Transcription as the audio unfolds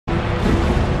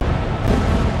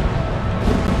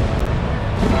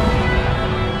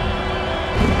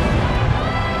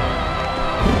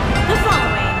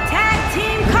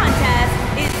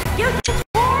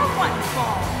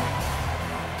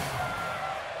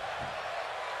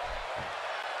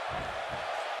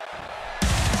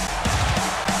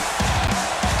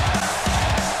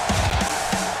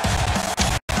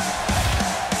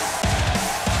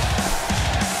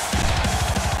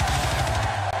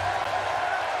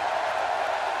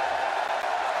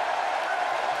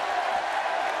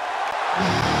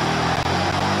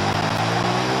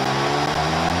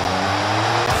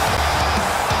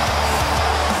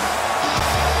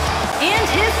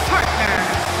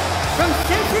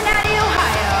Cincinnati,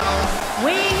 Ohio,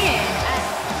 weighing in at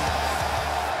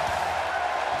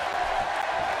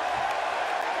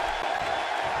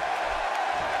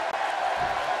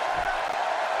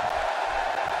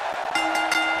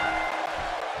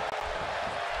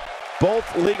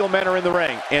both legal men are in the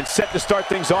ring and set to start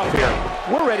things off here.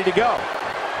 We're ready to go.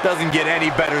 Doesn't get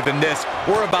any better than this.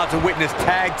 We're about to witness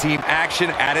tag team action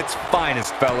at its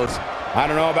finest, fellas. I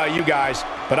don't know about you guys,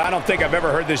 but I don't think I've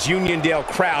ever heard this Uniondale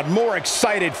crowd more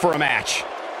excited for a match.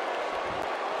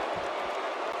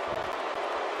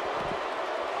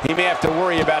 He may have to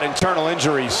worry about internal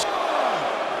injuries.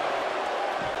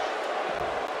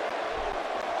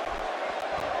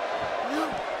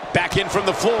 Back in from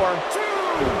the floor.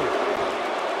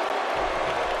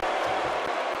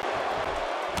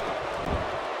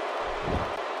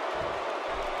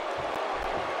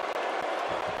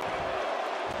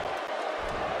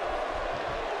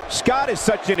 Scott is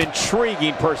such an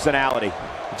intriguing personality.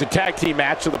 It's a tag team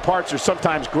match, so the parts are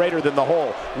sometimes greater than the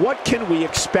whole. What can we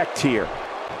expect here?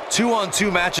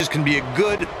 2-on-2 matches can be a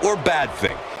good or bad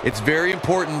thing. It's very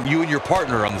important you and your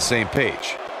partner are on the same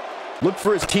page. Look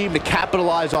for his team to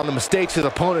capitalize on the mistakes his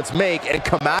opponents make and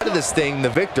come out of this thing the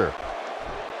victor.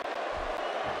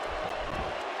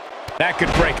 That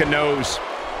could break a nose.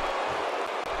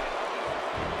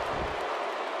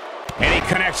 And he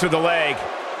connects with the leg.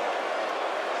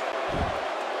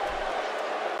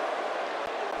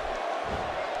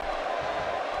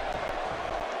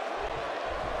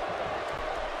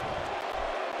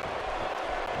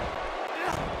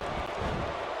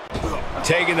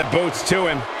 Taking the boots to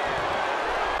him.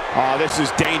 Oh, this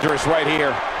is dangerous right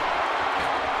here.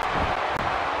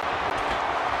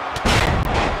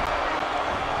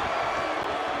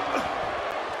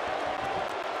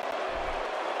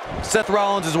 Seth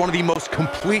Rollins is one of the most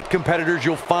complete competitors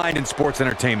you'll find in sports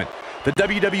entertainment. The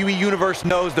WWE Universe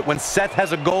knows that when Seth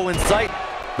has a goal in sight,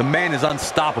 the man is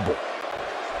unstoppable.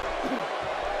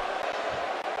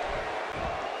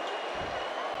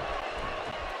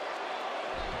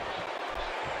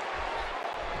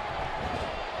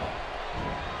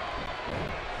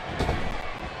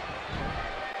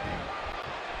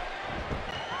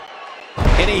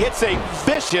 And he hits a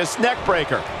vicious neck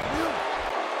breaker.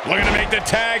 Looking to make the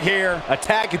tag here. A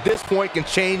tag at this point can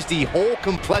change the whole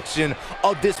complexion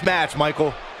of this match,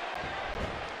 Michael.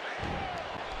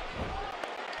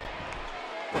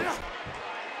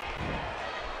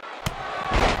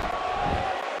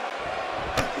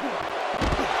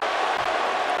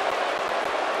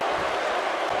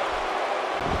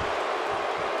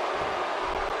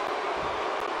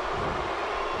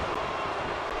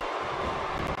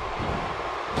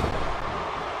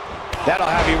 That'll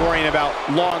have you worrying about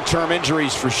long-term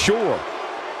injuries for sure.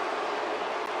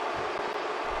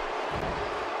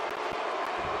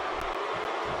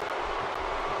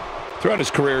 Throughout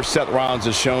his career, Seth Rollins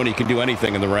has shown he can do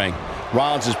anything in the ring.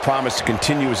 Rollins has promised to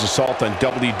continue his assault on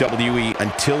WWE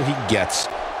until he gets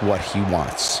what he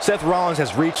wants. Seth Rollins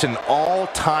has reached an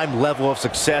all-time level of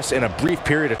success in a brief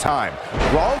period of time.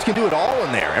 Rollins can do it all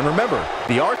in there. And remember,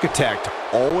 the architect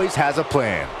always has a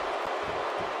plan.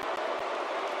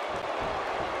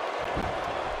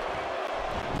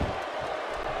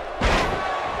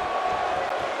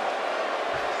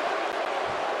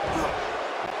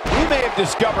 May have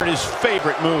discovered his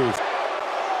favorite move.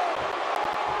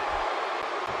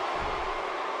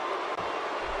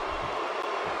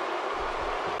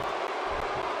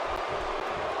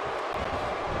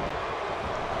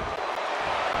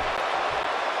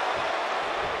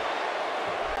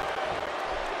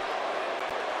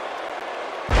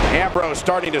 Ambrose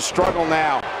starting to struggle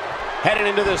now. Heading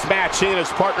into this match, he and his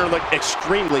partner look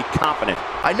extremely confident.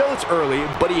 I know it's early,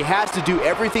 but he has to do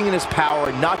everything in his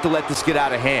power not to let this get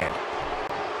out of hand.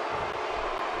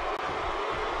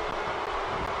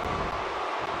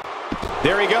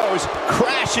 There he goes,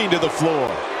 crashing to the floor.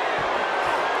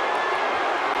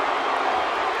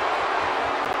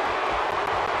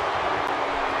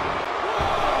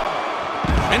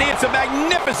 And he hits a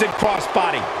magnificent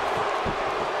crossbody.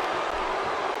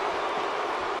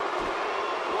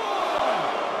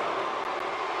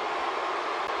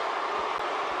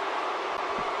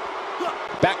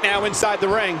 Back now inside the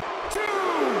ring.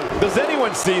 Does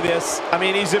anyone see this? I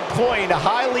mean, he's employing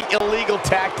highly illegal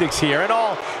tactics here, and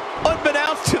all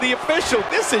unbeknownst to the official.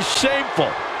 This is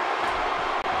shameful.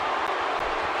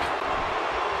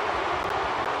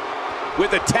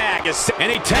 With a tag,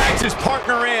 and he tags his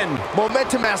partner in.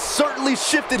 Momentum has certainly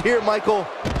shifted here, Michael.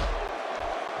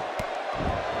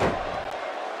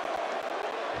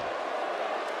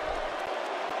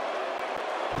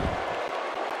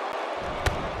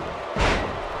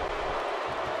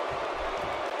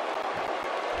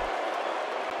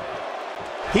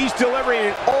 He's delivering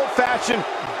an old-fashioned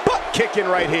butt kicking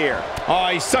right here. Oh,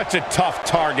 he's such a tough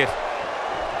target.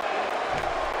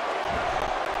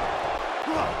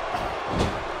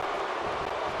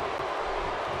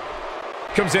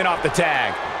 Comes in off the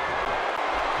tag.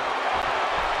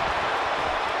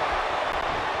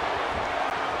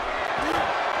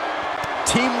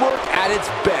 Teamwork at its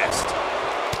best.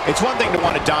 It's one thing to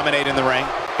want to dominate in the ring.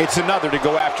 It's another to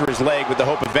go after his leg with the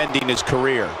hope of ending his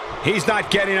career. He's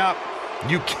not getting up.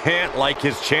 You can't like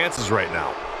his chances right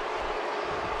now.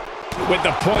 With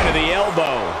the point of the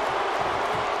elbow.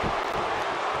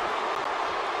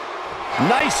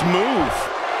 Nice move.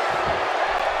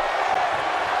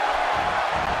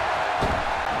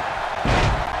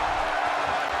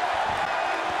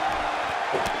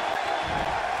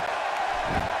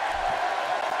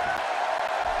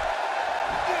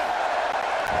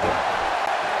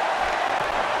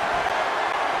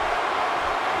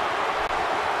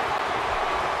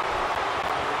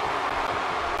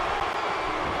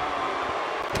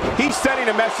 He's sending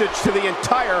a message to the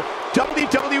entire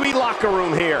WWE locker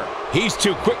room here. He's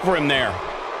too quick for him there.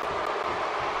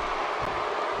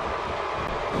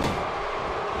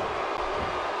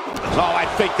 Oh, I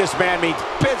think this man means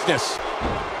business.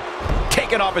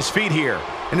 Taken off his feet here.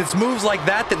 And it's moves like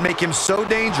that that make him so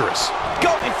dangerous.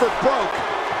 Going for broke.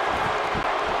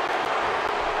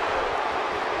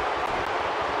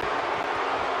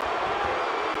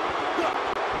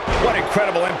 What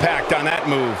incredible impact on that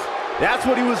move. That's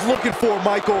what he was looking for,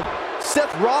 Michael.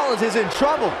 Seth Rollins is in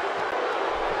trouble.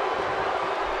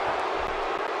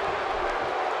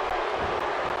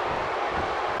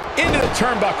 Into the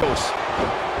turnbuckles.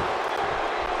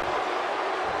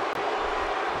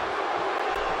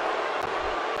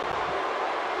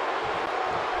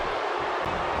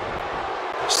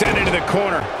 Sent into the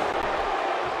corner.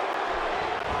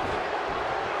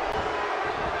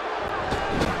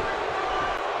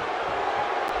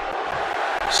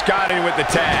 Scott in with the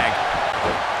tag.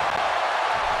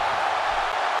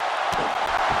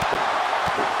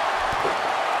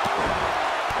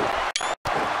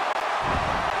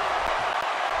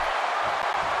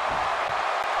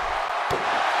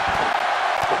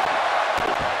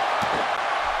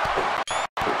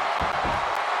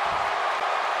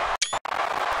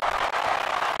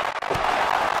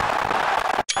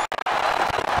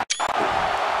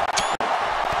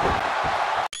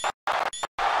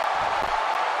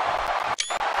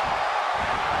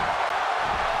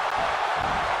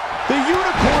 The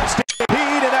Unicorn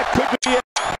Stampede, and that could be it.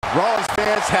 Rollins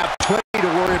fans have plenty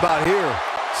to worry about here.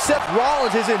 Seth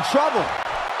Rollins is in trouble.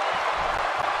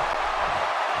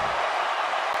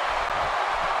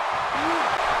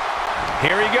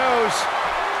 Here he goes.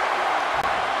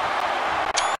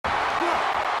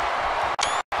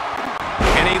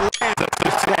 And he lands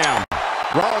the slam.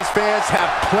 Rollins fans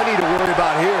have plenty to worry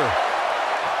about here.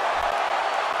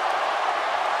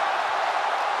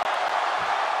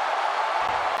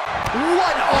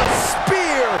 What a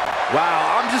spear!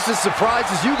 Wow, I'm just as surprised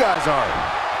as you guys are.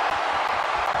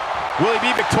 Will he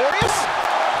be victorious?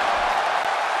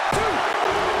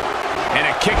 And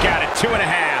a kick out at 2.5.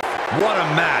 What a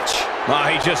match. Oh,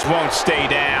 he just won't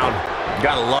stay down.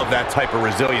 Gotta love that type of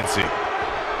resiliency.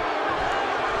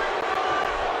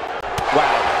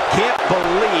 Wow, can't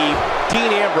believe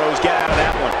Dean Ambrose got out of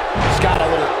that one. He's got a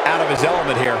little out of his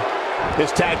element here.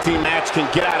 This tag team match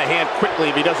can get out of hand quickly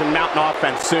if he doesn't mount an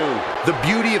offense soon. The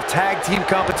beauty of tag team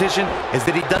competition is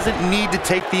that he doesn't need to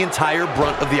take the entire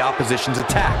brunt of the opposition's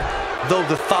attack, though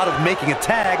the thought of making a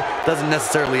tag doesn't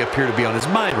necessarily appear to be on his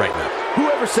mind right now.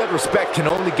 Whoever said respect can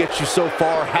only get you so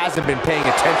far hasn't been paying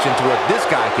attention to what this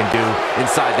guy can do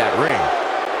inside that ring.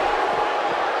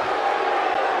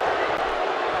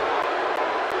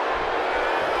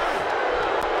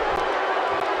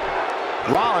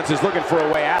 Rollins is looking for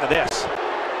a way out of this.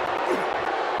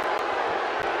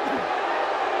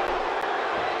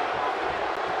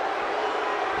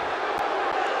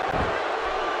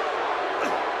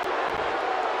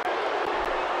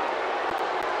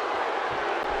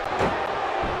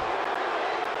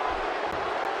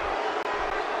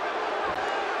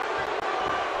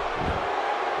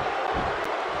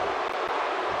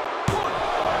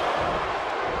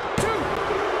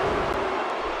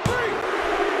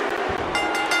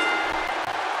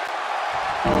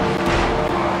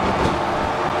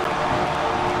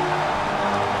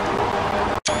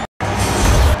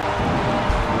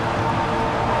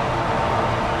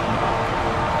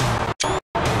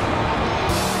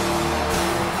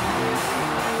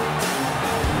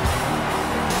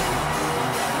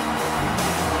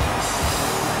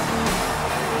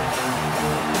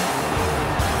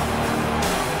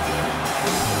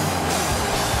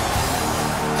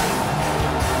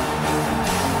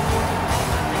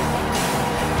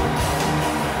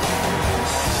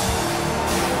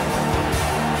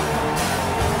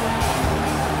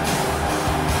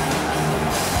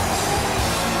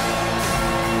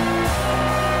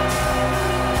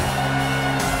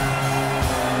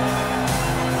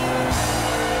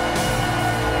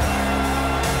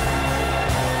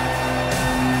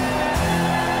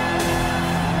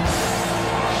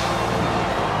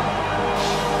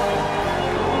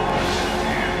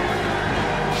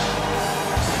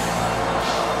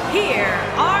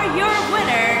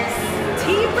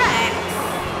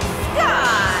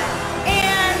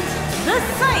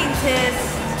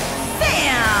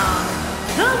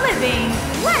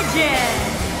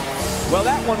 Legend. Well,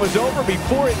 that one was over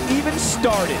before it even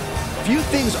started. Few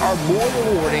things are more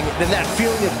rewarding than that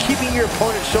feeling of keeping your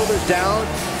opponent's shoulders down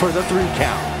for the 3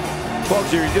 count.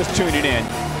 Folks, if you're just tuning in,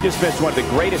 you just missed one of the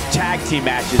greatest tag team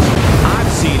matches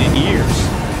I've seen in years.